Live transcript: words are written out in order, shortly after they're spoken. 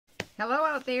Hello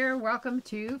out there. Welcome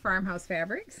to Farmhouse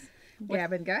Fabrics,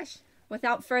 Gab and Gush.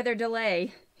 Without further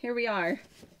delay, here we are.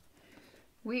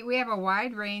 We have a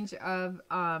wide range of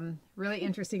really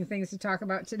interesting things to talk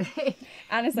about today.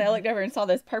 Honestly, I looked over and saw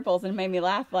those purples and it made me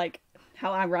laugh, like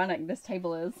how ironic this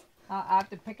table is. I'll have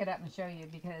to pick it up and show you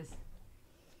because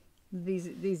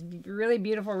these really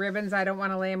beautiful ribbons, I don't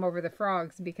want to lay them over the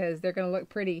frogs because they're going to look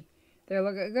pretty. They're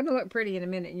going to look pretty in a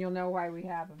minute and you'll know why we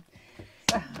have them.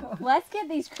 Let's get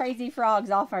these crazy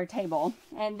frogs off our table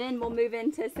and then we'll move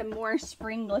into some more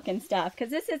spring looking stuff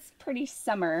because this is pretty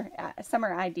summer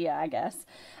idea, I guess.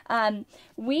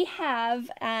 We have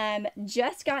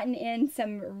just gotten in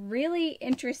some really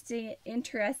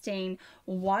interesting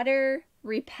water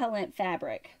repellent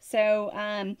fabric.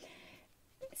 So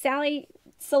Sally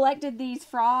selected these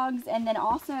frogs and then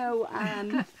also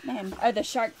the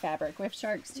shark fabric. We have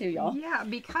sharks too, y'all. Yeah,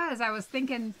 because I was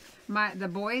thinking the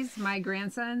boys, my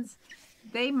grandsons,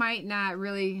 they might not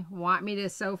really want me to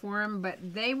sew for them, but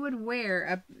they would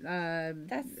wear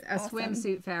a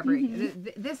swimsuit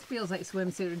fabric. This feels like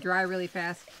swimsuit, would dry really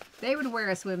fast. They would wear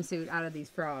a swimsuit out of these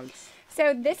frogs.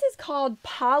 So this is called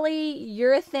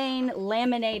polyurethane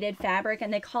laminated fabric,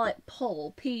 and they call it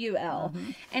PUL, P-U-L.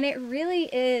 And it really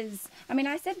is, I mean,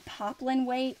 I said poplin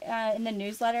weight in the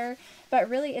newsletter, but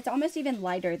really it's almost even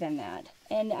lighter than that.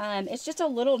 And it's just a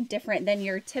little different than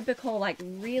your typical, like,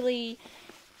 really,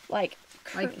 like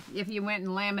if you went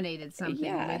and laminated something,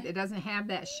 yeah. It doesn't have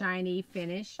that shiny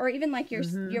finish. Or even like your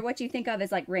what you think of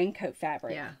as like raincoat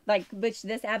fabric. Yeah. Like, which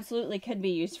this absolutely could be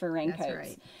used for raincoats. That's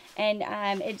right.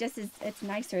 And it just is, it's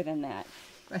nicer than that.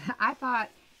 But I thought,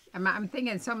 I'm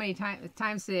thinking so many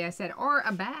times today, I said, or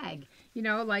a bag, you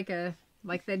know, like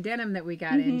the denim that we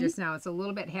got in just now. It's a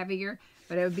little bit heavier,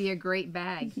 but it would be a great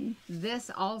bag.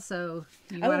 This also,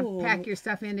 you want to pack your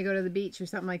stuff in to go to the beach or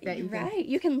something like that.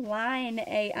 You can line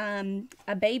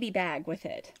a baby bag with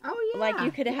it. Oh, yeah. Like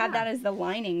you could have that as the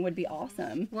lining would be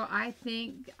awesome. Well, I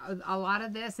think a lot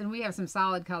of this, and we have some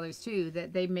solid colors too,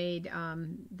 that they made,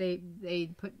 they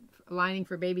put lining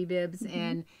for baby bibs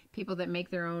and people that make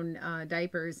their own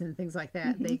diapers and things like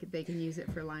that. They can use it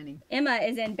for lining. Emma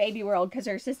is in baby world because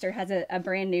her sister has a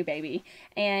brand new baby,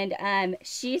 and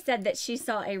she said that she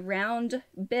saw a round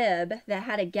bib that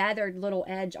had a gathered little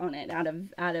edge on it out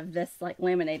of this like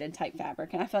laminated type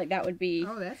fabric, and I feel like that would be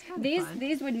that's kind of fun.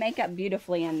 These would make up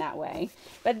beautifully in that way.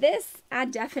 But this I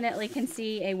definitely can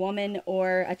see a woman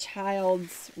or a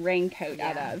child's raincoat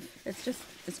out of. It's cute.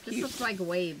 This looks like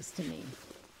waves to me.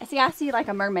 See, I see like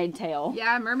a mermaid tail.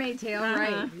 Yeah, mermaid tail,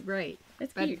 right.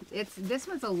 It's but cute. This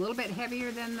one's a little bit heavier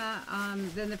than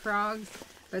the frogs,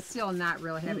 but still not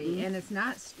real heavy. And it's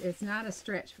not a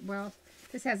stretch. Well,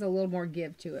 this has a little more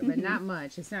give to it, but not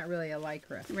much. It's not really a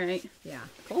lycra. Right. Yeah.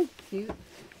 Cool. Cute.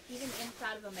 Even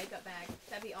inside of a makeup bag.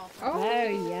 That'd be awesome.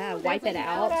 Oh yeah, wipe it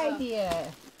out. Good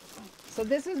idea. So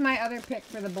this is my other pick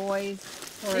for the boys.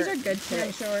 These are good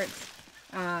swim shorts.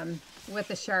 With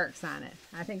the sharks on it.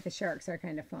 I think the sharks are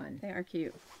kind of fun. They are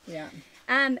cute. Yeah.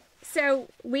 So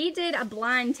we did a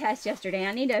blind test yesterday.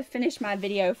 I need to finish my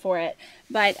video for it.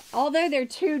 But although they're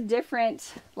two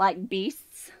different like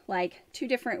beasts, like two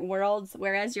different worlds,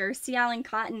 whereas your Sea Island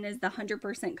cotton is the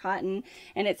 100% cotton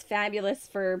and it's fabulous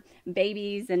for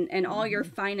babies and all your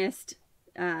finest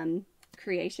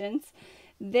creations.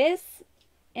 This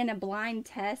in a blind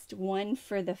test won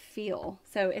for the feel.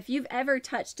 So if you've ever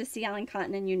touched a Sea Island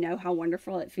cotton and you know how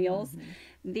wonderful it feels,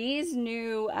 these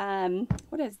new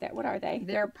what is that? What are they?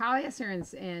 They're polyester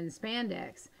and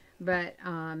spandex, but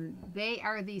they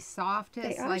are the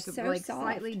softest, They are like so soft.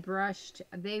 slightly brushed.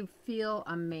 They feel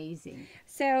amazing.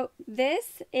 So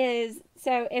this is,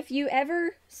 so if you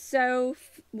ever sew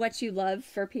what you love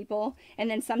for people, and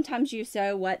then sometimes you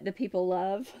sew what the people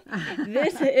love,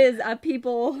 this is a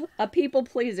people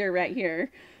pleaser right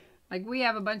here. Like we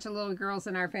have a bunch of little girls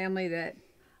in our family that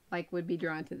like would be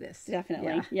drawn to this.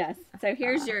 Definitely, yes. So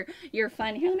here's your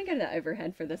fun. Here, let me go to the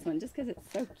overhead for this one, just because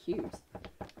it's so cute.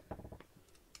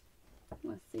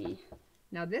 Let's see.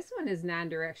 Now this one is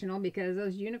non-directional because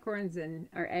those unicorns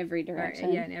are every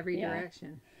direction. in every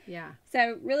direction. Yeah.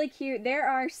 So really cute. There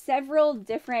are several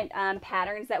different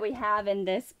patterns that we have in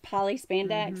this poly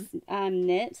spandex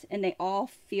knit, and they all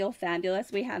feel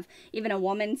fabulous. We have even a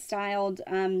woman-styled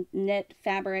knit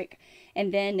fabric,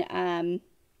 and then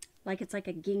like it's like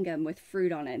a gingham with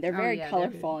fruit on it. They're very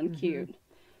colorful and cute.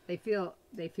 They feel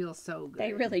so good.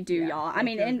 They really do, y'all. I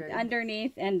mean,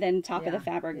 underneath and then top of the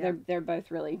fabric, they're both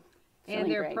really and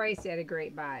they're great. Priced at a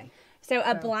great buy. So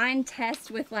a blind test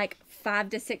with like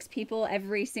 5 to 6 people,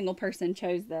 every single person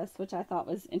chose this, which I thought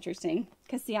was interesting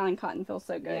because Sea Island cotton feels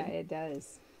so good. Yeah, it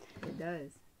does. It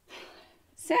does.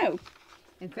 So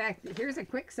In fact, here's a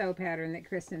Kwik Sew pattern that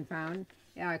Crystin found.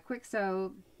 Kwik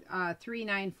Sew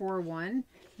 3941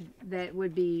 that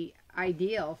would be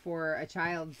ideal for a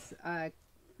child's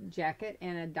jacket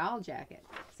and a doll jacket.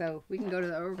 So we can go to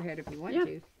the overhead if you want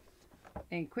to.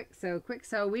 And Kwik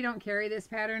Sew, we don't carry this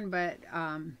pattern, but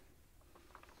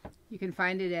you can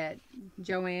find it at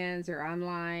Joann's or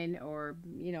online, or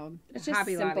you know, it's just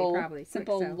Hobby simple, Lobby probably.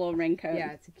 Simple little raincoat.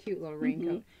 Yeah, it's a cute little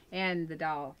raincoat, and the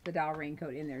doll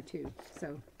raincoat in there too.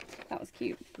 So that was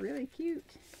cute. Really cute.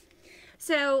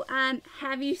 So,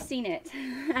 have you seen it?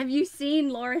 Have you seen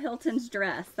Laura Hilton's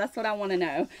dress? That's what I want to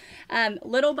know.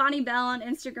 Little Bonnie Bell on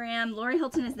Instagram. Laura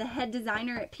Hilton is the head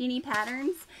designer at Peony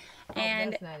Patterns.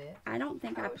 And that's not it. I don't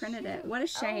think I printed it. What a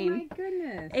shame. Oh my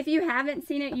goodness. If you haven't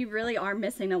seen it, you really are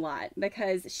missing a lot,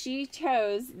 because she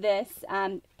chose this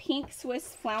pink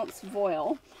Swiss flounce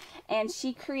voile, and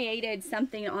she created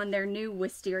something on their new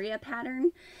Wisteria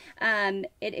pattern.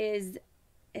 It's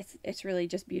really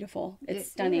just beautiful.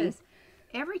 It's stunning. Is.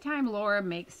 Every time Laura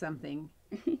makes something,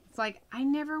 it's like, I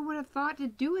never would have thought to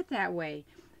do it that way.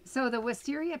 So the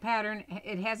Wisteria pattern,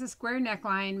 it has a square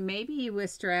neckline, maybe with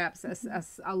straps,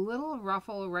 a little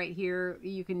ruffle right here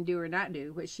you can do or not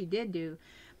do, which she did do.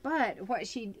 But what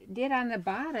she did on the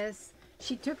bodice,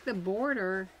 she took the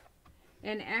border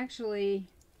and actually...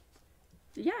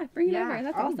 Yeah, bring it over.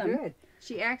 That's awesome. Good.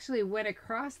 She actually went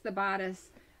across the bodice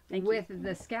with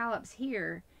the scallops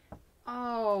here.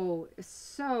 Oh,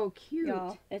 so cute.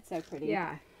 Y'all, it's so pretty.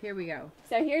 Yeah, here we go.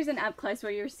 So here's an up close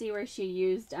where you see where she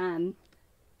used the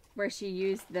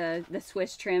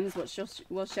Swiss trims, which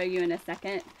we'll show you in a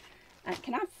second.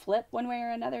 Can I flip one way or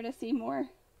another to see more?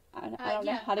 I don't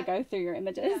know how to go through your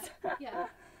images. Yeah.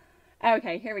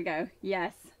 Okay, here we go.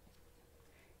 Yes.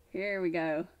 Here we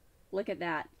go. Look at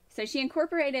that. So she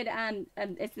incorporated,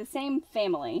 it's the same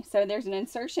family. So there's an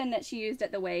insertion that she used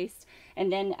at the waist,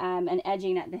 and then an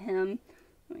edging at the hem.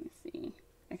 Let me see.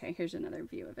 Okay, here's another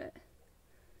view of it.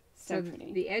 So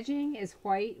pretty. The edging is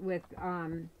white with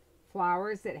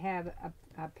flowers that have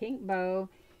a pink bow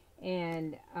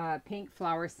and a pink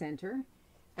flower center.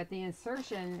 But the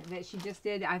insertion that she just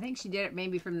did, I think she did it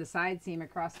maybe from the side seam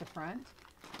across the front.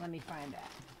 Let me find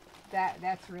that.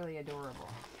 That's really adorable.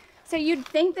 So you'd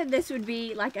think that this would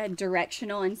be like a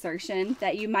directional insertion,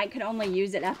 that you could only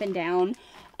use it up and down.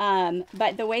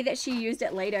 But the way that she used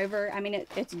it laid over, I mean,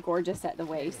 it's gorgeous at the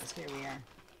waist. Here we are.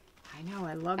 I know,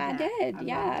 I love that. I did,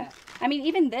 yeah. I mean,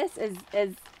 even this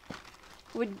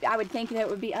I would think that it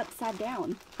would be upside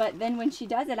down. But then when she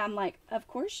does it, I'm like, of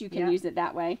course you can use it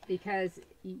that way. Because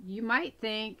you might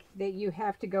think that you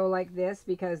have to go like this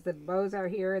because the bows are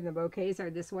here and the bouquets are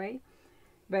this way.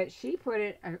 But she put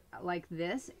it like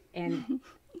this, and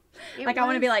I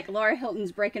want to be like, Laura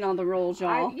Hilton's breaking all the rules,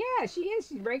 y'all. Yeah, she is.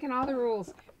 She's breaking all the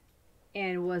rules.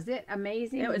 And was it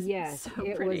amazing? It was yes, so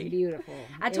it pretty. was beautiful.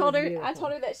 I told her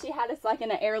that she had us like in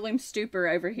an heirloom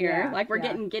stooper over here. Yeah, like we're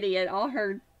getting giddy at all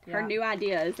her new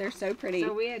ideas. They're so pretty.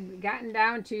 So we had gotten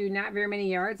down to not very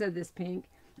many yards of this pink.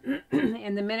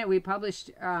 And the minute we published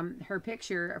her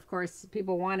picture, of course,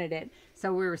 people wanted it.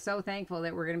 So we were so thankful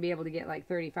that we're going to be able to get like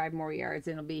 35 more yards,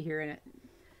 and it'll be here in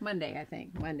Monday, I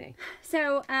think. Monday.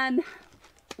 So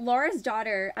Laura's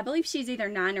daughter, I believe she's either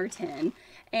 9 or 10,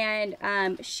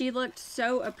 and she looked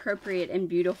so appropriate and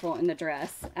beautiful in the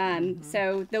dress.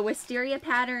 So the Wisteria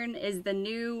pattern is the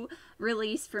new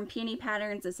release from Peony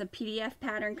Patterns. It's a PDF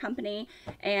pattern company,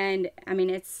 and I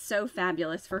mean, it's so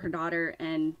fabulous for her daughter,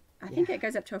 and I think it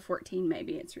goes up to a 14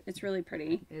 maybe. It's really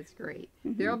pretty. It's great.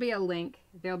 There'll be a link.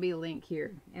 There'll be a link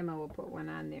here. Emma will put one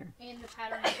on there. And the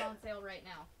pattern is on sale right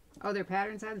now. Oh, their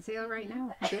pattern's on sale right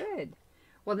now? Good.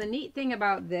 Well, the neat thing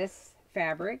about this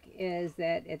fabric is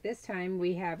that at this time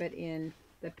we have it in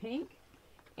the pink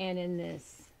and in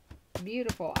this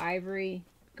beautiful ivory,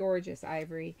 gorgeous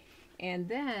ivory. And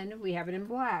then we have it in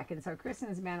black. And so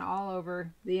Kristen's been all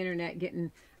over the internet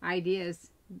getting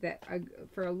ideas that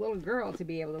for a little girl to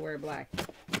be able to wear black.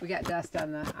 We got dust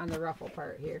on the ruffle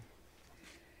part here.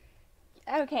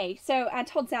 Okay, so I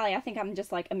told Sally I think I'm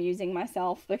just like amusing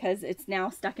myself because it's now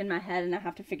stuck in my head and I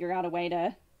have to figure out a way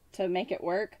to make it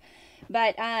work.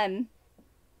 But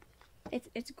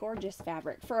it's gorgeous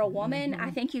fabric for a woman.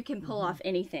 I think you can pull off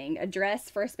anything. A dress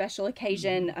for a special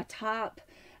occasion, a top,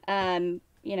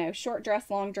 you know, short dress,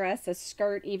 long dress, a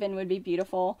skirt even would be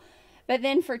beautiful. But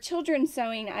then for children's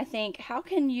sewing, I think, what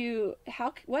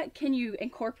can you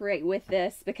incorporate with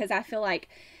this? Because I feel like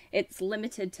it's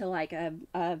limited to like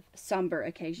a somber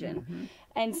occasion.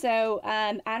 And so,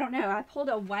 I don't know, I pulled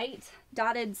a white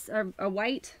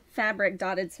fabric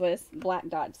dotted Swiss, black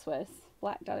dotted Swiss.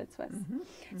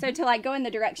 So to like go in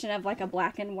the direction of like a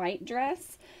black and white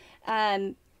dress,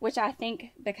 which I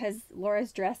think because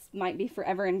Laura's dress might be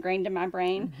forever ingrained in my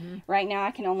brain. Right now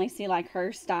I can only see like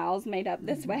her styles made up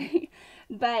this way.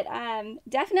 But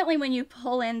definitely when you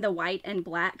pull in the white and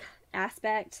black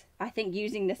aspect, I think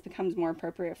using this becomes more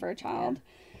appropriate for a child.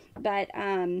 But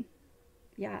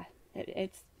yeah,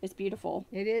 it's beautiful.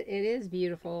 It is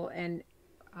beautiful. And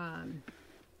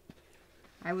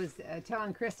I was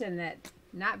telling Crystin that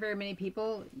not very many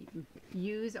people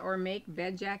use or make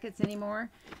bed jackets anymore,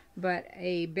 but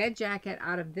a bed jacket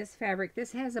out of this fabric,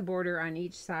 this has a border on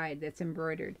each side that's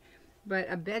embroidered, but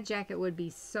a bed jacket would be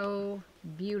so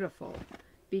beautiful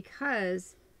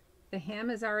because the hem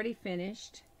is already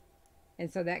finished, and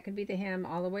so that could be the hem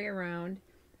all the way around.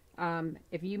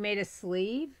 If you made a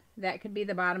sleeve, that could be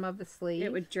the bottom of the sleeve.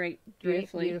 It would drape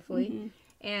beautifully.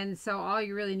 And so all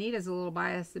you really need is a little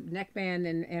bias neckband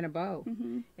and a bow.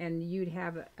 And you'd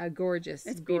have a gorgeous,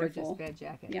 gorgeous bed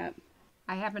jacket. Yep.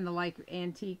 I happen to like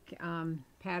antique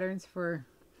patterns for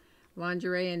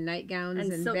lingerie and nightgowns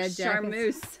and silk bed jackets.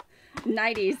 Charmeuse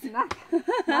nighties.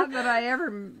 Not that I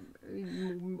ever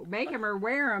make them or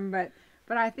wear them, but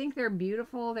I think they're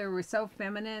beautiful. They were so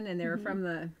feminine, and they were from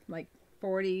the like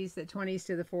 40s, the 20s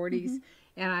to the 40s.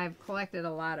 And I've collected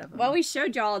a lot of them. Well, we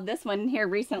showed y'all this one here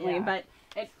recently, but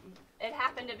it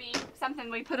happened to be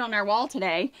something we put on our wall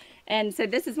today. And so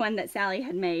this is one that Sally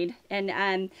had made.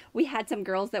 And we had some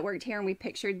girls that worked here, and we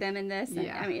pictured them in this. And,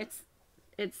 I mean,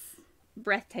 it's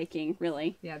breathtaking,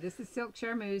 really. Yeah, this is silk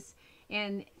charmeuse.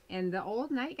 And the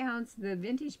old nightgowns, the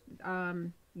vintage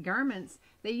garments,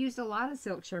 they used a lot of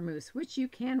silk charmeuse, which you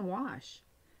can wash.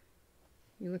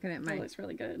 You're looking at my... It looks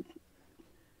really good.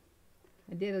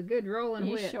 I did a good roll and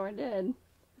whip. You sure did.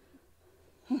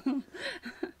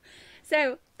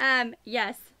 So,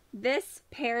 yes, this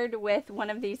paired with one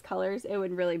of these colors, it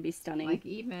would really be stunning. Like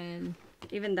even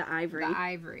the ivory. The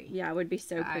ivory. Yeah, it would be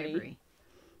so pretty. Ivory.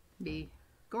 Be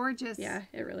gorgeous. Yeah,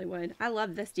 it really would. I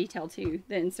love this detail too.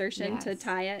 The insertion to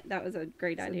tie it. That was a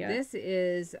great idea. This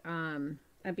is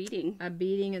a beading. A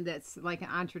beading that's like an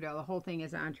entredot. The whole thing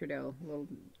is entredot. Little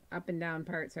up and down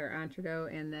parts are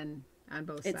entredot, and then on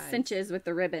both sides. It cinches with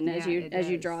the ribbon as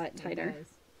you draw it tighter.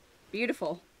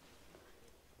 Beautiful.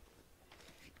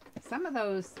 Some of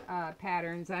those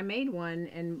patterns, I made one,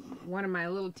 and one of my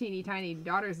little teeny tiny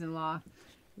daughters-in-law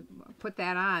put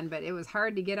that on, but it was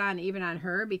hard to get on even on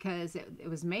her because it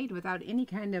was made without any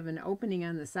kind of an opening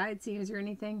on the side seams or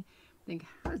anything. I think,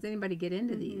 how does anybody get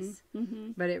into these?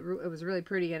 But it was really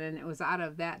pretty, and it was out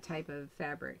of that type of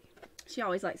fabric. She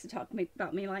always likes to talk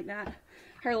about me like that.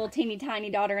 Her little teeny tiny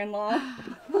daughter-in-law.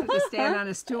 To stand on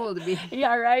a stool to be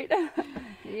right.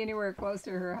 anywhere close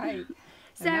to her height.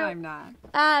 So now I'm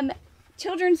not.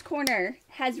 Children's Corner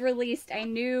has released a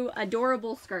new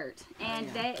adorable skirt, and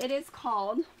it is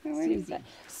called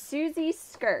Suzie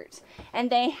skirt, and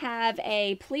they have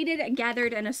a pleated,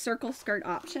 gathered, and a circle skirt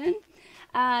option,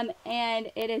 and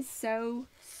it is so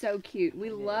cute.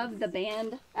 We love the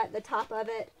band at the top of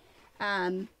it.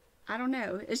 I don't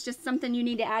know. It's just something you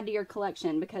need to add to your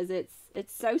collection because it's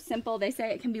so simple. They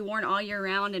say it can be worn all year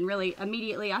round, and really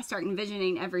immediately I start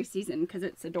envisioning every season because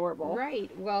it's adorable. Right.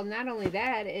 Well, not only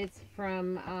that, it's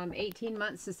from 18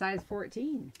 months to size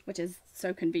 14, which is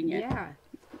so convenient. Yeah.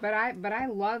 But I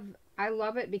love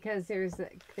it because there's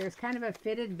kind of a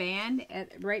fitted band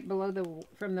right below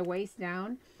from the waist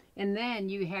down, and then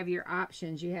you have your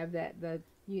options. You have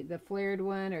the flared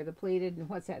one or the pleated, and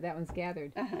what's that? That one's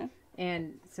gathered.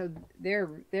 And so they're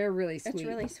really sweet. It's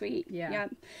really sweet. Yeah.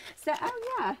 Yep. So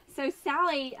So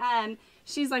Sally,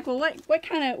 she's like, well,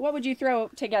 what would you throw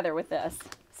together with this?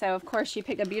 So of course she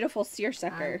picked a beautiful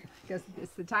seersucker. Because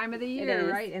it's the time of the year,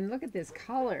 right? And look at this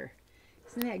color.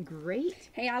 Isn't that great?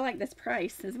 Hey, I like this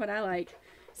price. Is what I like.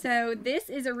 So this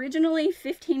is originally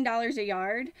 $15 a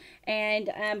yard,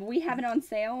 and we have it on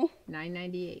sale.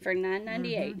 $9.98 for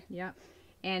 $9.98. Yep.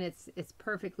 And it's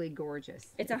perfectly gorgeous.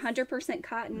 It's 100%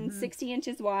 cotton, 60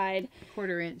 inches wide.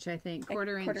 Quarter inch, I think.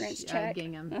 Quarter inch check.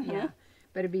 Gingham. Yeah.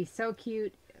 But it'd be so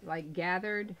cute, like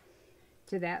gathered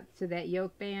to that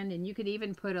yoke band, and you could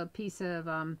even put a piece of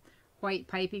white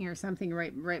piping or something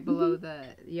right below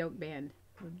the yoke band.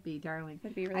 Would be darling.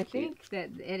 Would be really I cute. think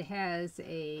that it has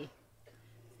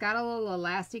got a little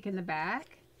elastic in the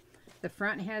back. The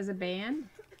front has a band.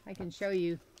 I can show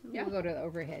you. Yeah. We'll go to the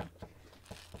overhead.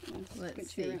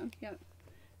 Let's see. Yep.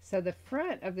 So the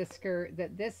front of the skirt,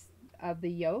 of the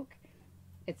yoke,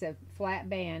 it's a flat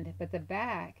band, but the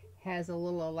back has a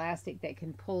little elastic that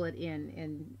can pull it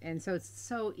in, and so it's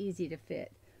so easy to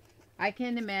fit. I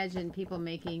can imagine people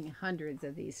making hundreds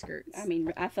of these skirts. I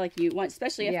mean, I feel like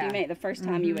especially if you make it the first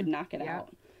time, you would knock it out.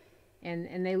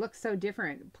 And they look so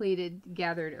different, pleated,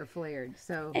 gathered, or flared.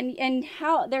 So and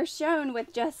how they're shown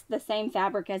with just the same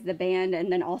fabric as the band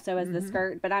and then also as the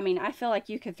skirt. But I mean, I feel like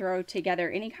you could throw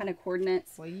together any kind of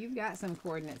coordinates. Well, you've got some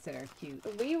coordinates that are cute.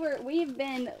 We've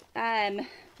been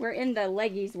we're in the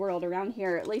leggies world around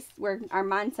here. At least our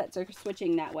mindsets are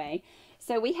switching that way.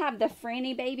 So we have the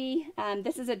Frannie Baby.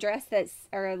 This is a dress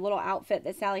or a little outfit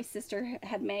that Sally's sister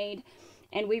had made,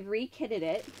 and we've re-kitted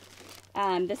it.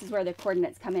 This is where the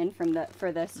coordinates come in for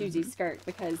the Suzie skirt,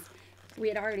 because we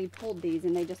had already pulled these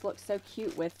and they just look so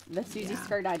cute with the Suzie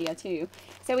skirt idea too.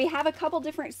 So we have a couple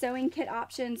different sewing kit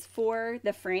options for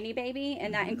the Frannie Baby,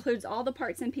 and that includes all the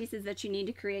parts and pieces that you need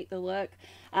to create the look,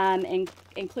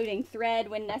 including thread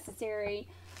when necessary.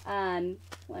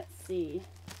 Let's see.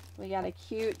 We got a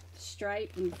cute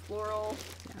stripe and floral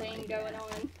thing going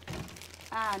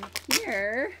on.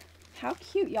 Here, how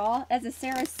cute, y'all! As a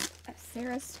Sarah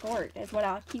skirt is what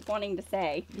I keep wanting to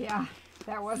say. Yeah,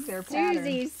 that was their pattern.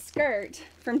 Susie's skirt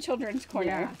from Children's Corner.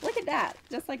 Yeah. Look at that,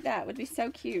 just like that would be so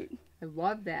cute. I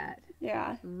love that.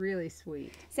 Yeah. Really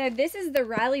sweet. So this is the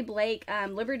Riley Blake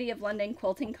Liberty of London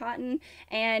quilting cotton,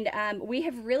 and we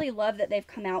have really loved that they've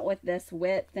come out with this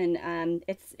width, and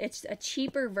it's a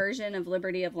cheaper version of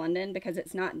Liberty of London because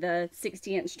it's not the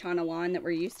 60-inch Tonalon that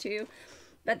we're used to,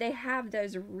 but they have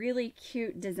those really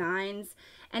cute designs,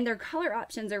 and their color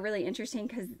options are really interesting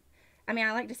because, I mean,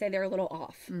 I like to say they're a little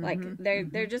off. Like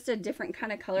they're just a different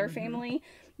kind of color family,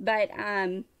 but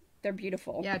they're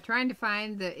beautiful. Yeah, trying to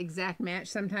find the exact match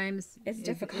sometimes is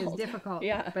difficult.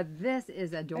 Yeah. But this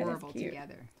is adorable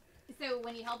together. So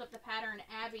when you held up the pattern,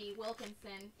 Abby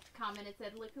Wilkinson commented,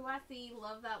 said, "Look who I see.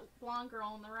 Love that blonde girl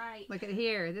on the right." Look at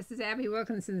here. This is Abby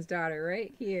Wilkinson's daughter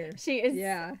right here. She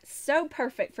is so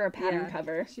perfect for a pattern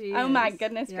cover. She oh is. My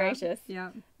goodness gracious. Yeah.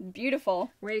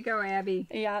 Beautiful. Way to go, Abby.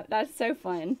 Yeah, that's so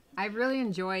fun. I really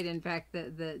enjoyed, in fact,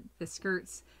 the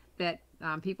skirts that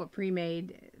people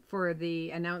pre-made for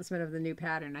the announcement of the new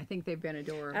pattern. I think they've been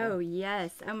adorable. Oh,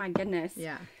 yes. Oh, my goodness.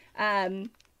 Yeah.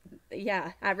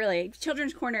 Yeah, I really,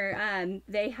 Children's Corner,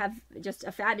 they have just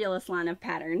a fabulous line of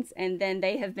patterns, and then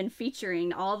they have been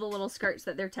featuring all the little skirts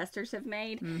that their testers have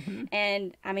made,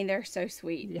 and I mean, they're so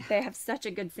sweet. Yeah. They have such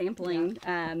a good sampling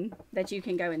that you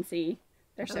can go and see.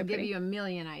 They're so pretty. Give you a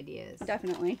million ideas.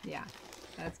 Definitely. Yeah,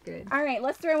 that's good. All right,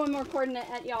 let's throw one more coordinate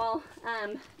at y'all.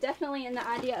 Definitely in the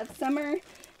idea of summer.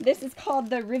 This is called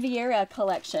the Riviera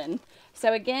collection.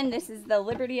 So again, this is the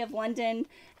Liberty of London.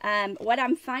 What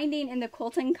I'm finding in the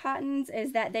quilting cottons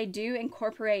is that they do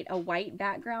incorporate a white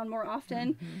background more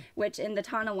often, which in the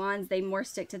Tonalons, they more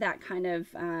stick to that kind of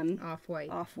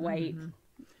off-white.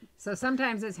 So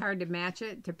sometimes it's hard to match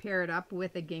it, to pair it up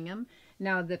with a gingham.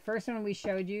 Now, the first one we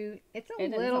showed you, it's a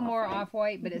little more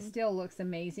off-white, but it still looks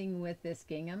amazing with this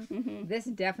gingham. This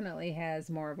definitely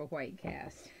has more of a white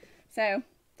cast. So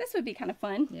this would be kind of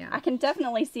fun. Yeah. I can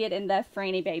definitely see it in the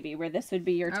Frannie Baby, where this would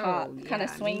be your top, kind of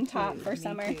swing top for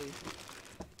summer.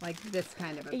 Like this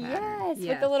kind of a pattern. Yes,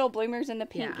 with the little bloomers and the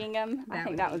pink gingham. I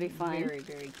think that would be fun. Very,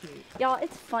 very cute. Y'all,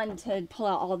 it's fun to pull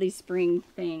out all these spring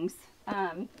things.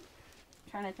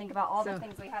 Trying to think about all the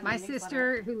things we have. My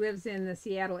sister, who lives in the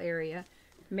Seattle area,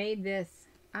 made this,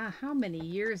 how many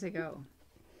years ago?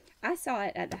 I saw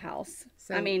it at the house.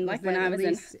 So I mean, like when I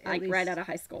was right out of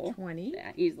high school. 20.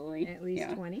 Yeah, easily. At least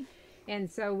 20. And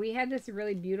so we had this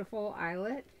really beautiful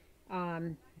eyelet. I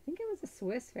think it was a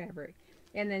Swiss fabric.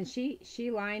 And then she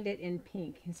lined it in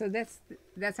pink. And so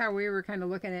that's how we were kind of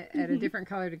looking at a different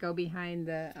color to go behind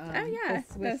the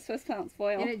the Swiss Flounce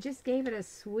foil. And it just gave it a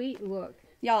sweet look.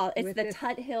 Y'all, it's the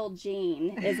Tut Hill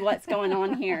gene is what's going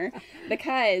on here.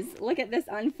 Because look at this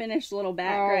unfinished little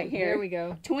back right here. There we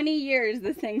go. 20 years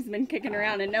this thing's been kicking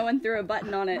around and no one threw a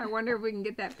button on it. I wonder if we can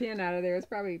get that pin out of there. It's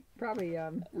probably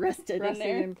rusted in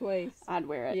there. In place. I'd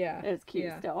wear it. Yeah. It's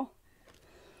cute still.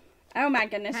 Oh my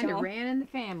goodness, Kind of ran in the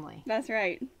family. That's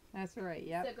right. That's right,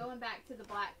 yep. So going back to the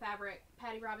black fabric,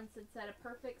 Patty Robinson said a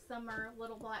perfect summer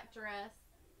little black dress.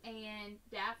 And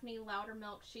Daphne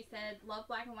Loudermilk, she said, love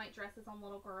black and white dresses on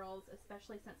little girls,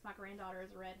 especially since my granddaughter is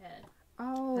a redhead.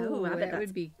 Oh, that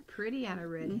would be pretty on a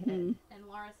redhead. And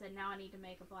Laura said, now I need to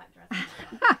make a black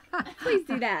dress. Please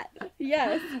do that.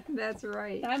 Yes. That's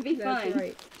right. That'd be fun.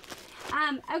 Right.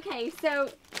 Okay, so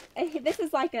this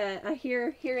is like a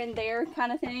here and there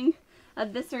kind of thing,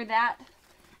 of this or that.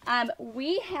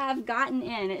 We have gotten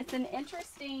in, it's an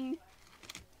interesting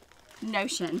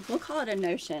notion. We'll call it a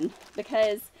notion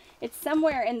because it's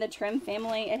somewhere in the trim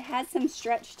family. It has some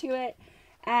stretch to it.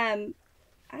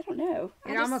 I don't know.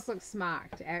 It almost looks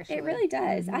smocked, actually. It really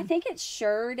does. I think it's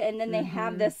shirred, and then they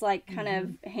have this like kind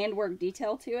of handwork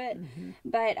detail to it.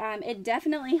 But it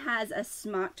definitely has a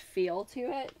smocked feel to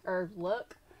it, or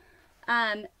look.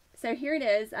 So here it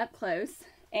is up close,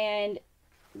 and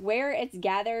where it's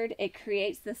gathered, it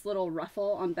creates this little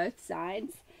ruffle on both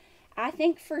sides. I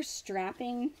think for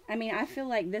strapping, I mean, I feel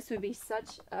like this would be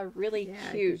such a really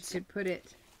cute. You should put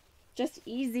it. Just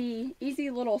easy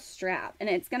little strap, and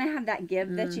it's going to have that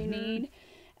give that you need.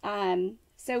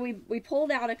 So we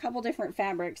pulled out a couple different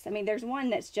fabrics. I mean, there's one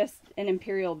that's just an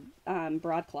imperial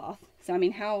broadcloth. So, I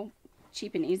mean, how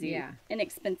cheap and easy,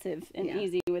 inexpensive and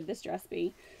easy would this dress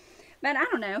be? But I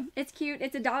don't know. It's cute.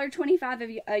 It's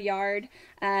 $1.25 a yard.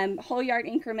 Whole yard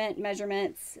increment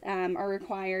measurements are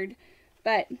required.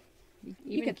 But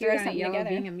you could throw something together.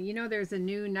 Gingham. You know, there's a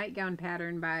new nightgown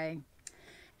pattern by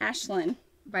Ashlyn.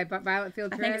 By Violet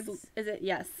Field Threads. Is it?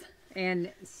 Yes.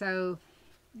 And so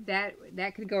that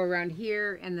could go around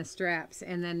here and the straps,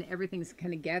 and then everything's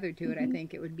kind of gathered to it. I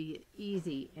think it would be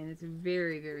easy, and it's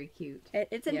very, very cute.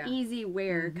 It's an easy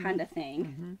wear kind of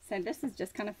thing. So this is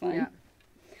just kind of fun. Yeah.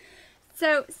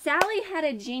 So Sally had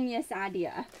a genius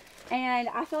idea, and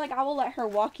I feel like I will let her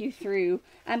walk you through.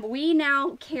 We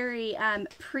now carry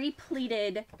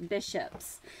pre-pleated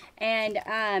bishops,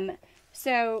 and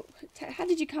so how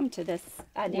did you come to this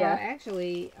idea? Well,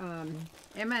 actually,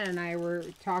 Emma and I were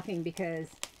talking because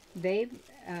they've,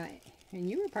 and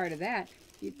you were part of that.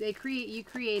 You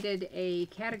created a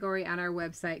category on our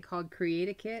website called Create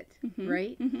a Kit,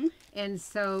 right? And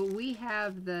so we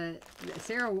have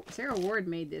Sarah Ward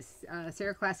made this,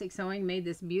 Sarah Classic Sewing made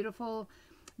this beautiful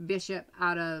bishop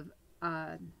out of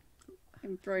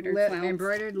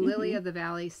embroidered Lily of the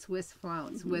Valley Swiss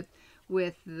flounce with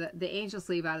the angel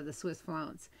sleeve out of the Swiss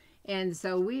flounce. And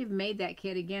so we've made that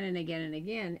kit again and again and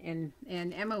again.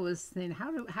 And Emma was saying,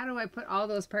 how do I put all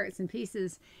those parts and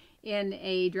pieces in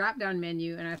a drop-down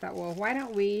menu? And I thought, well, why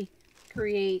don't we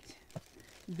create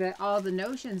all the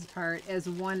notions part as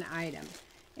one item?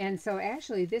 And so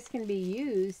actually this can be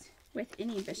used with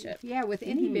any bishop. Yeah, with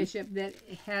any bishop that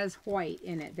has white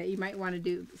in it that you might want to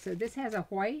do. So this has a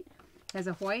white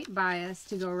bias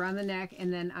to go around the neck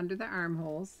and then under the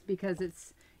armholes, because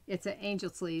it's an angel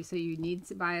sleeve, so you need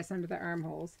bias under the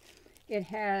armholes. It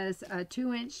has a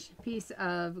 2-inch piece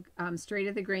of straight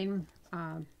of the grain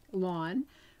lawn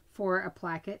for a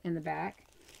placket in the back.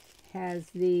 Has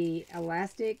the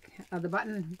elastic, the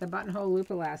buttonhole loop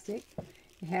elastic.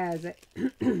 It has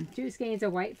 2 skeins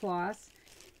of white floss,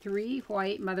 3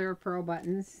 white mother of pearl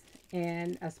buttons,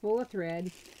 and a spool of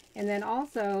thread, and then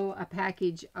also a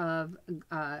package of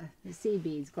seed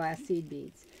beads, glass seed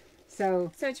beads.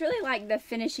 So it's really like the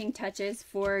finishing touches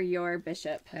for your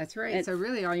bishop. That's right. So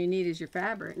really all you need is your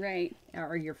fabric, right,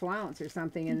 or your flounce or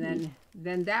something, and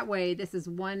then that way this is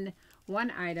one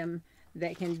item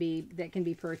that can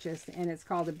be purchased, and it's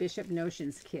called a Bishop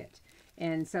Notions Kit.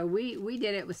 And so we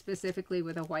did it specifically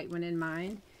with a white one in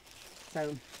mind.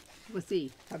 So we'll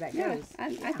see how that goes.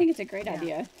 I think it's a great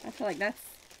idea. I feel like that's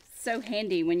so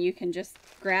handy when you can just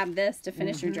grab this to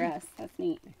finish your dress. That's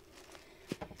neat.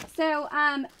 So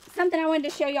something I wanted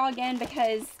to show y'all again,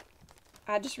 because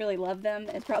I just really love them.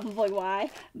 It's probably why.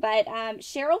 But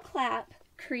Cheryl Clapp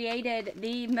created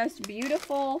the most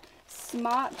beautiful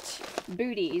smocked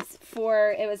booties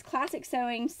for, it was Classic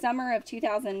Sewing summer of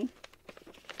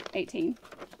 2018.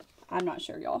 I'm not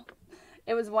sure, y'all.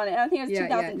 It was one, I think it was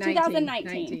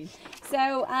 2019.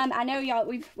 So I know y'all,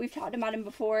 we've talked about them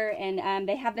before, and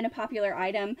they have been a popular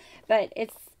item, but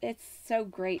it's so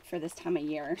great for this time of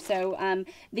year. So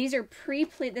these are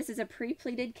this is a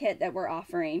pre-pleated kit that we're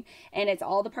offering, and it's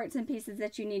all the parts and pieces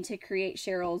that you need to create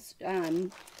Cheryl's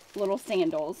little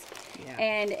sandals.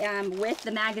 And with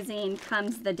the magazine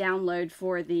comes the download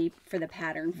for the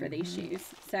pattern for these shoes.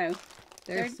 So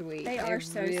they're sweet. They are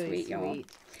so really sweet, y'all.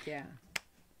 Yeah.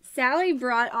 Sally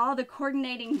brought all the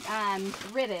coordinating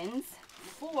ribbons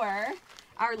for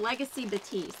our Legacy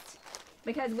Batiste,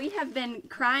 because we have been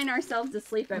crying ourselves to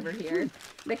sleep over here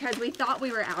because we thought we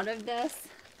were out of this,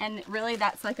 and really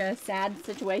that's like a sad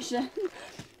situation.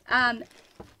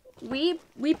 We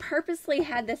purposely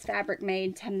had this fabric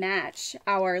made to match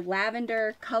our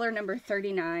lavender color number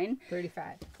 35.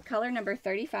 Color number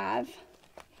 35.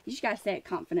 You just gotta say it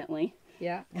confidently.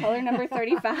 Yeah. Color number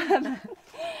 35.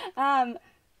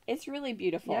 It's really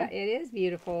beautiful. Yeah, it is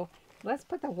beautiful. Let's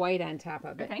put the white on top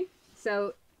of it. Okay.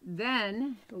 So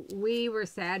then we were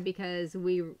sad because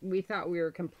we thought we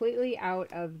were completely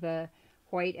out of the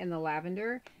white and the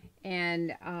lavender,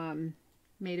 and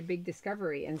made a big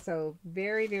discovery. And so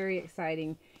very, very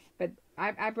exciting. But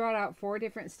I brought out 4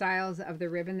 different styles of the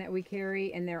ribbon that we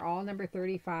carry, and they're all number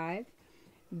 35.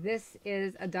 This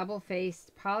is a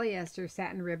double-faced polyester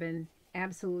satin ribbon,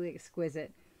 absolutely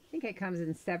exquisite. I think it comes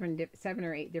in 7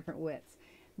 or 8 different widths.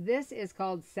 This is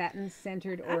called Satin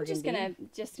Centered Organdy. I'm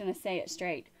just gonna say it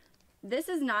straight. this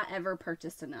is not ever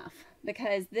purchased enough,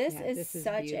 because this is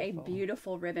such a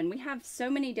beautiful ribbon. We have so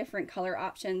many different color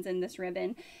options in this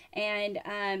ribbon, and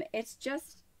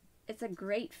it's a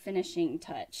great finishing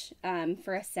touch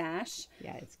for a sash.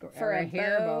 Yeah, it's for a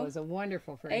hair bow is a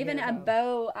wonderful for even a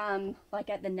bow like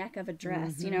at the neck of a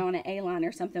dress, you know, on an A-line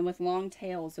or something with long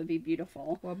tails would be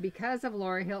beautiful. Well, because of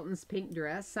Laura Hilton's pink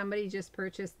dress, somebody just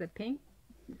purchased the pink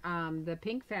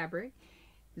fabric,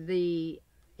 the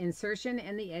insertion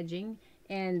and the edging,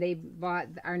 and they bought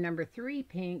our number 3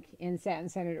 pink in satin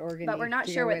centered organdy. But we're not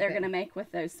sure what they're going to make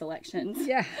with those selections.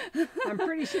 Yeah, I'm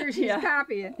pretty sure she's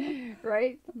copying,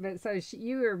 right? But so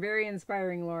you are very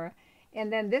inspiring, Laura.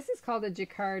 And then this is called a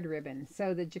jacquard ribbon.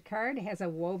 So the jacquard has a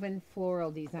woven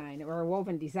floral design, or a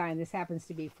woven design. This happens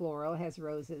to be floral. It has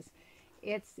roses.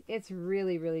 It's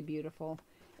really, really beautiful.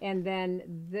 And then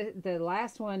the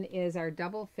last one is our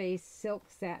double face silk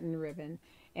satin ribbon.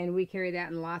 And we carry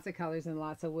that in lots of colors and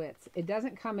lots of widths. It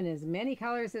doesn't come in as many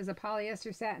colors as a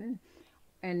polyester satin,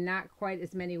 and not quite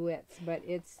as many widths, but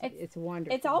it's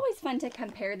wonderful. It's always fun to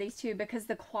compare these two, because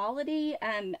the quality,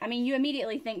 I mean, you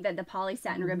immediately think that the poly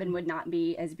satin ribbon would not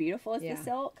be as beautiful as the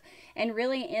silk, and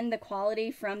really in the quality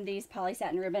from these poly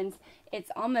satin ribbons,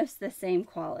 it's almost the same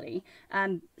quality.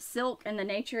 Silk, and the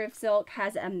nature of silk,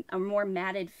 has a more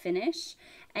matted finish,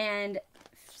 and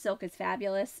silk is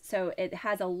fabulous, so it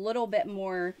has a little bit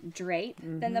more drape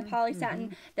than the poly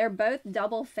satin. They're both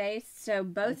double faced, so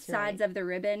both sides of the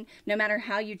ribbon, no matter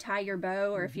how you tie your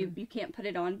bow, or if you can't put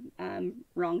it on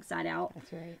wrong side out,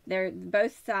 that's right, they're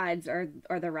both sides are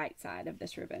the right side of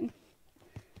this ribbon.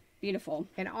 Beautiful.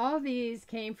 And all these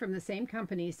came from the same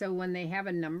company, so when they have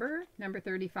a number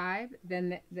 35,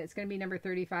 then that's going to be number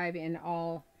 35 in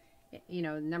all, you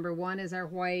know, number 1 is our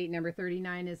white, number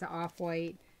 39 is the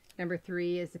off-white, number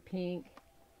 3 is a pink.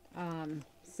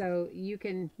 So you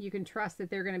can trust that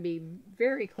they're going to be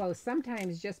very close.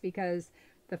 Sometimes just because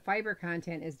the fiber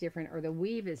content is different or the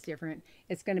weave is different,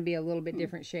 it's going to be a little bit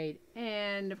different shade.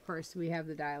 And of course we have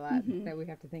the dye-lot that we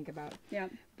have to think about. Yeah.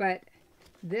 But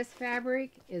this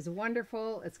fabric is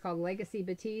wonderful. It's called Legacy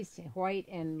Batiste, white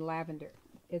and lavender.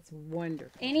 It's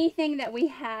wonderful. Anything that we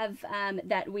have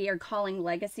that we are calling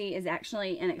Legacy is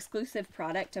actually an exclusive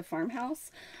product to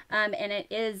Farmhouse. And it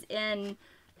is in,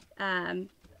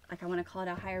 like, I want to call it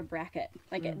a higher bracket.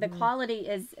 Like, the quality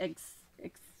is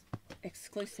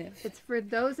exclusive. It's for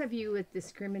those of you with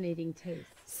discriminating taste.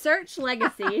 Search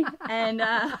Legacy and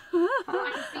I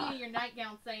can see you in your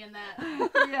nightgown saying that.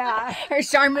 Yeah. Her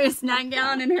Charmeuse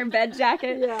nightgown and her bed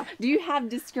jacket. Yeah. Do you have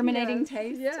discriminating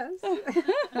taste? Yes.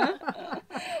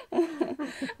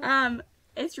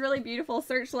 It's really beautiful.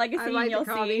 Search Legacy. I like and you'll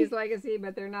to call see these Legacy,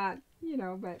 but they're not, you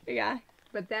know, but yeah.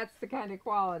 But that's the kind of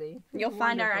quality. You'll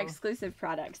find our exclusive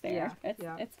products there.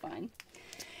 Yeah. It's fun.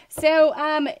 So,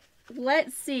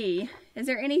 let's see. Is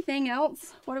there anything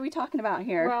else? What are we talking about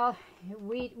here? Well,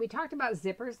 we talked about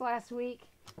zippers last week,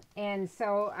 and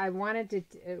so I wanted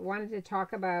to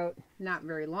talk about, not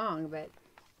very long, but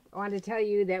I wanted to tell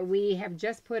you that we have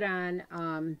just put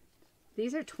on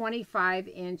these are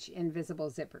 25-inch invisible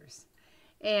zippers.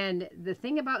 And the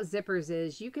thing about zippers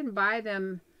is you can buy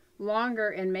them longer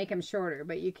and make them shorter,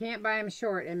 but you can't buy them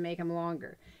short and make them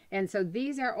longer. And so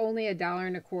these are only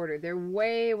 $1.25. They're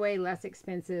way, way less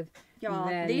expensive.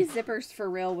 Y'all, these zippers for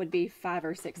real would be $5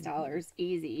 or $6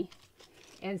 easy.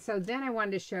 And so then I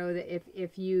wanted to show that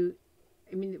if you,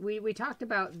 I mean, we talked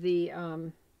about the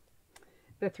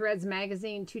Threads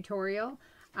magazine tutorial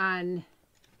on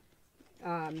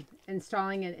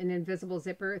installing an invisible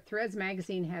zipper. Threads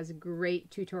magazine has great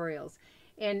tutorials.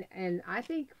 And I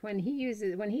think when he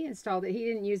installed it, he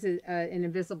didn't use an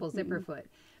invisible zipper foot.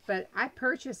 But I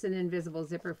purchased an invisible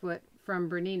zipper foot from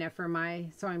Bernina for my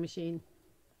sewing machine,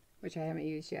 which I haven't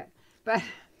used yet. But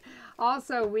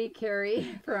also we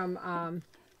carry from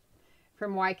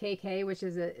YKK, which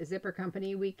is a zipper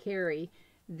company, we carry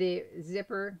the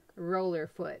zipper roller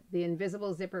foot, the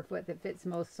invisible zipper foot that fits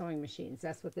most sewing machines.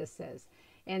 That's what this says.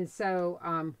 And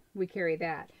so we carry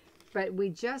that. But we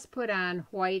just put on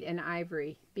white and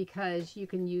ivory because you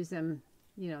can use them,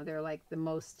 you know, they're like the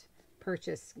most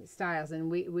purchased styles. And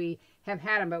we have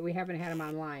had them, but we haven't had them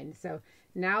online. So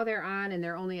now they're on and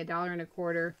they're only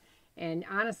 $1.25. And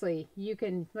honestly, you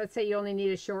can, let's say you only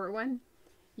need a short one.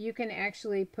 You can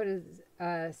actually put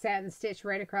a satin stitch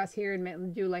right across here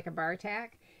and do like a bar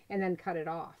tack and then cut it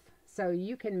off. So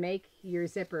you can make your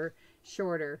zipper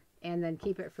shorter and then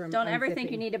keep it from Don't ever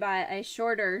think you need to buy a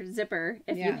shorter zipper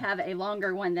if you have a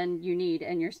longer one than you need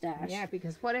in your stash. Yeah,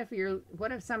 because what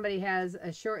if somebody has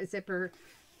a short zipper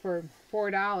for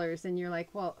 $4 and you're like,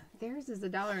 well, theirs is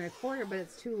 $1.25, but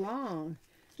it's too long.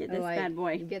 Get this bad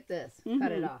boy. Get this,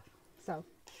 cut it off. So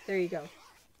There you go.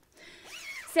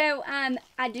 So,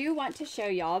 I do want to show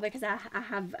y'all because I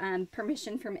have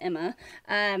permission from Emma.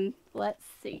 Let's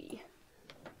see.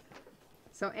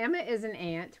 So Emma is an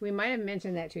aunt. We might have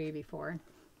mentioned that to you before.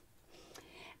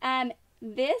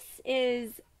 This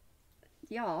is,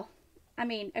 y'all, I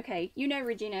mean, okay, you know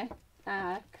Regina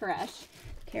Karish.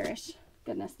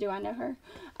 Goodness, do I know her?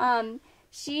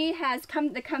 She has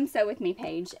the Come Sew With Me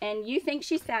page, and you think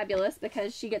she's fabulous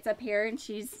because she gets up here and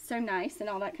she's so nice and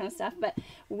all that kind of stuff, but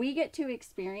we get to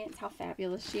experience how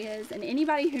fabulous she is, and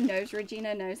anybody who knows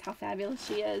Regina knows how fabulous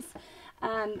she is.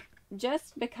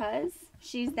 Just because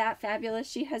she's that fabulous,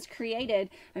 she has created,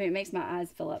 I mean, it makes my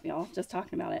eyes fill up, y'all, just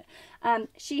talking about it.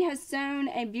 She has sewn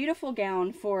a beautiful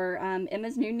gown for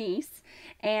Emma's new niece,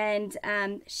 and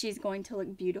she's going to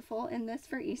look beautiful in this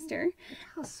for Easter. Look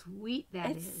how sweet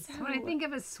that is. So... When I think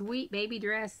of a sweet baby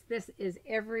dress, this is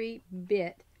every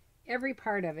bit, every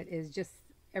part of it is just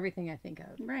everything I think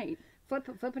of. Right.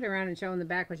 Flip it around and show in the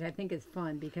back, which I think is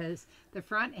fun because the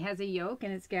front has a yoke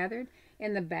and it's gathered,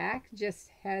 and the back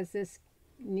just has this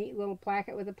neat little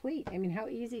placket with a pleat. I mean, how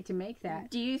easy to make that.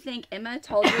 Do you think Emma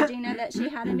told Regina that she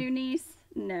had a new niece?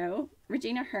 No.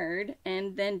 Regina heard,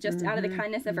 and then just out of the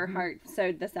kindness of her heart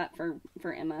sewed this up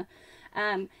for Emma.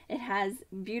 It has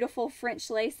beautiful French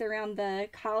lace around the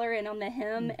collar and on the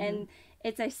hem, and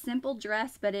it's a simple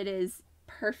dress, but it is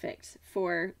perfect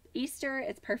for Easter.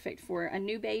 It's perfect for a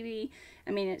new baby.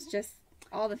 I mean, it's just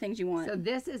all the things you want. So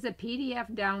this is a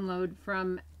PDF download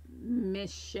from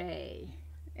Michie.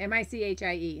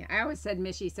 M-I-C-H-I-E. I always said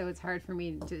Michie, so it's hard for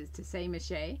me to say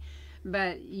Michie.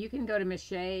 But you can go to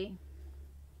Michie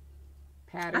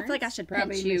Patterns. I feel like I should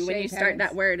pinch you when you start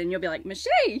that word, and you'll be like,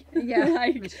 Michie! Yeah,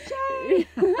 like, Michie!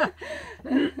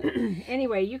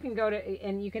 Anyway, you can go to,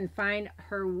 and you can find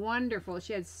her wonderful,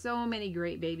 she had so many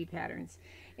great baby patterns.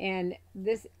 And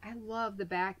this, I love the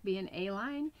back being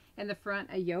A-line, and the front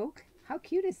a yoke. How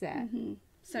cute is that?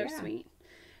 So sweet.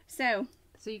 So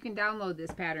you can download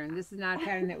this pattern. This is not a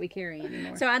pattern that we carry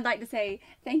anymore. So I'd like to say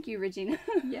thank you, Regina.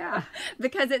 Yeah.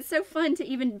 Because it's so fun to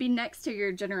even be next to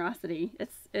your generosity.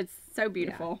 It's so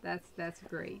beautiful. Yeah, that's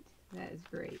great. That is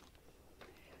great.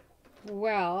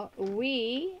 Well,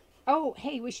 oh,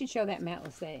 hey, we should show that matte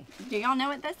lace. Do y'all know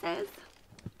what this is?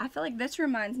 I feel like this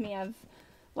reminds me of,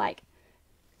 like,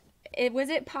 was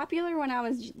it popular when I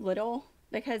was little?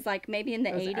 Because, like, maybe in the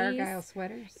 80s. Argyle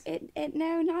sweaters?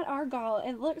 No, not Argyle.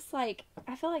 It looks like,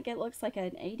 I feel like it looks like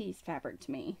an 80s fabric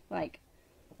to me. Like,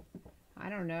 I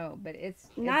don't know, but it's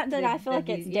not that I feel like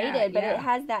it's dated, but it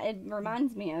has that, it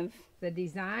reminds me of. The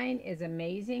design is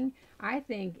amazing. I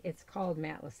think it's called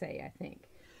matte lace, I think.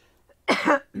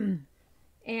 But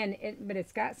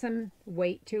it's got some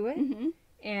weight to it.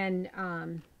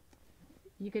 And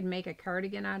you could make a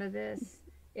cardigan out of this.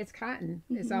 It's cotton.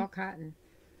 It's all cotton.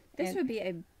 This would be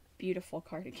a beautiful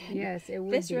cardigan. Yes, it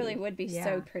would. This really would be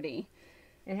so pretty.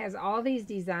 It has all these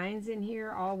designs in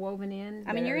here, all woven in.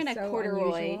 I mean, you're in a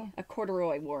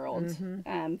corduroy world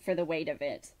for the weight of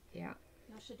it. Yeah.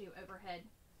 Y'all should do overhead.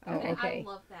 Oh, okay. I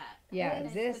love that. Yeah,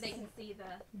 so they can see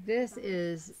this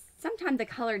is. Sometimes the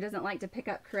color doesn't like to pick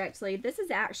up correctly. This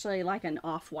is actually like an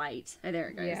off-white. Oh, there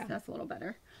it goes. Yeah. That's a little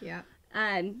better. Yeah.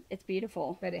 It's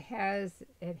beautiful. But it has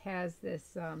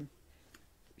this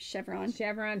chevron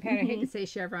pattern. I hate to say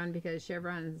chevron because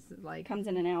chevron's like comes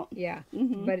in and out. Yeah.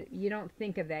 But you don't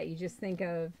think of that. You just think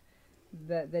of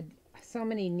the so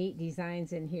many neat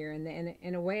designs in here, and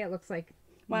in a way it looks like.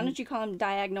 Why don't you call them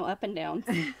diagonal up and downs?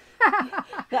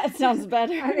 That sounds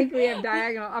better. I think we have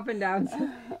diagonal up and downs,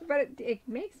 but it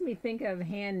makes me think of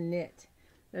hand knit.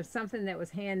 There's something that was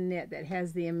hand knit that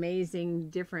has the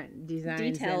amazing different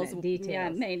designs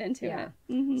details made into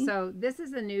it. So this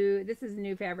is a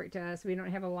new fabric to us. We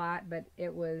don't have a lot, but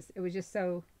it was just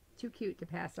so too cute to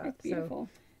pass up. It's beautiful.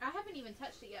 I haven't even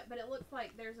touched it yet, but it looks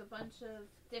like there's a bunch of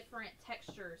different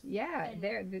textures. Yeah,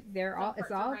 they're all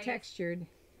it's all textured. Okay.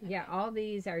 Yeah, all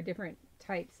these are different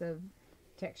types of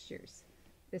textures.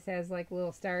 This has like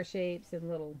little star shapes and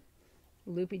little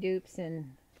loopy doops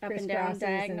and up and down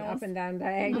diagonals. And up and down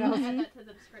diagonals. I'll add that to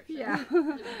the description. Yeah,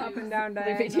 up and down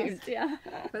diagonals. Yeah.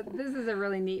 But this is a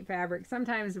really neat fabric.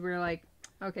 Sometimes we're like,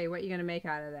 okay, what are you going to make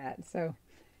out of that? So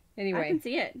anyway. I can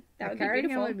see it. That would be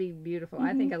beautiful. Would be beautiful.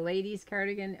 I think a lady's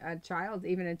cardigan,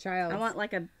 even a child. I want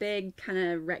like a big kind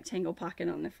of rectangle pocket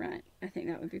on the front. I think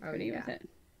that would be pretty with it.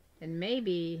 And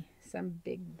maybe some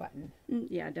big button.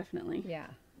 Yeah, definitely. Yeah,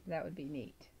 that would be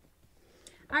neat.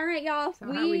 All right, y'all.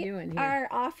 So how are we doing here? Are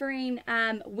offering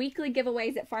weekly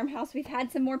giveaways at Farmhouse. We've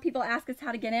had some more people ask us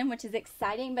how to get in, which is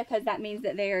exciting because that means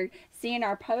that they're seeing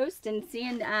our post and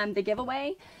seeing the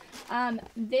giveaway.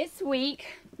 This week,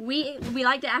 we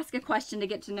like to ask a question to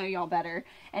get to know y'all better.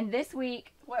 And this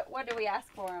week, what do we ask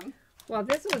for them? Well,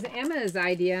 this was Emma's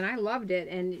idea, and I loved it.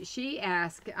 And she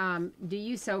asked, do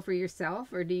you sew for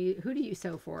yourself, or who do you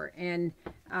sew for? And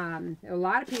a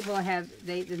lot of people have,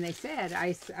 they said,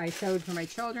 I sewed for my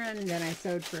children, and then I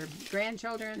sewed for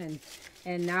grandchildren,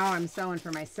 and now I'm sewing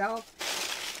for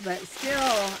myself. But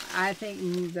still, I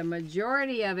think the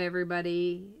majority of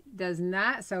everybody does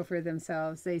not sew for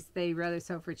themselves. They rather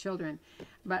sew for children.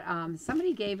 But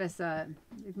somebody gave us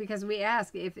because we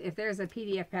asked if there's a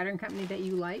PDF pattern company that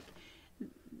you like,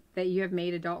 that you have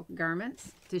made adult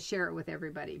garments, to share it with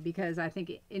everybody, because I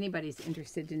think anybody's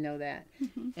interested to know that.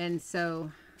 And so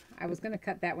I was going to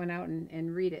cut that one out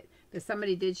and read it, but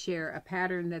somebody did share a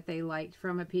pattern that they liked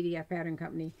from a PDF pattern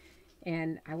company,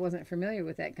 and I wasn't familiar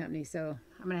with that company, so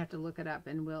I'm gonna have to look it up,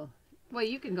 and well,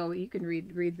 you can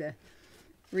read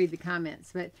the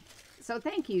comments. But so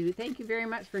thank you very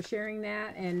much for sharing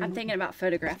that. And I'm thinking about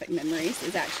photographic memories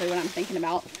is actually what I'm thinking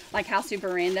about. Like, how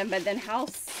super random, but then how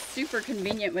super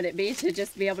convenient would it be to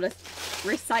just be able to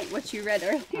recite what you read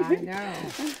earlier? I know.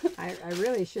 I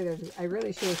really should have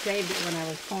saved it when I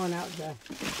was pulling out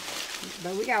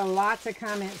but we got lots of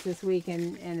comments this week,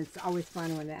 and it's always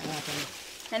fun when that happens.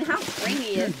 And how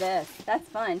springy is this? That's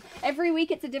fun. Every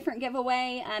week it's a different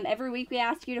giveaway. Every week we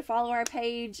ask you to follow our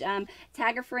page,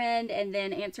 tag a friend, and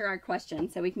then answer our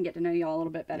questions so we can get to know you all a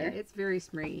little bit better. Yeah, it's very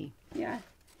springy. Yeah.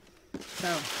 So,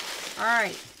 all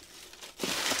right.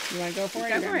 You want to go for it?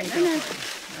 Go for it.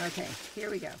 No. Okay, here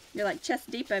we go. You're like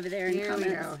chest deep over there in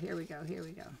comments. Here we go.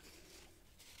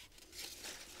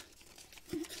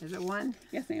 Is it one?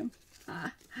 Yes, ma'am.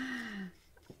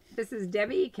 This is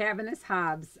Debbie Cabaniss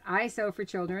Hobbs. I sew for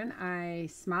children. I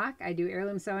smock. I do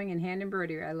heirloom sewing and hand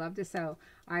embroidery. I love to sew.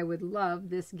 I would love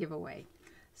this giveaway.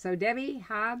 So Debbie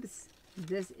Hobbs,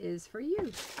 this is for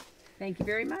you. Thank you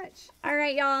very much. All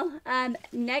right, y'all.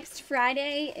 Next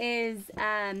Friday is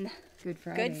Good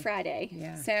Friday. Good Friday.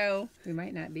 Yeah. So we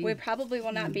might not be. We probably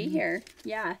will not be here.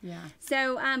 Yeah. Yeah.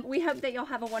 So we hope that y'all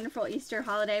have a wonderful Easter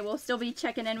holiday. We'll still be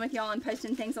checking in with y'all and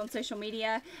posting things on social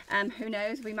media. Who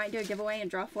knows? We might do a giveaway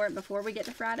and draw for it before we get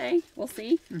to Friday. We'll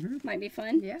see. Might be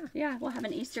fun. Yeah. Yeah. We'll have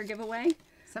an Easter giveaway.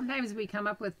 Sometimes we come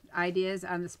up with ideas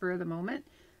on the spur of the moment.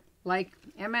 Like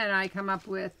Emma and I come up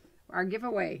with our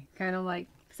giveaway, kind of like.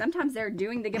 Sometimes they're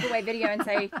doing the giveaway video and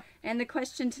say, and the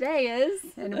question today is.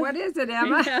 And what is it,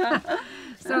 Emma? Yeah.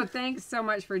 So thanks so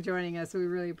much for joining us. We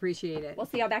really appreciate it. We'll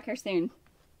see y'all back here soon.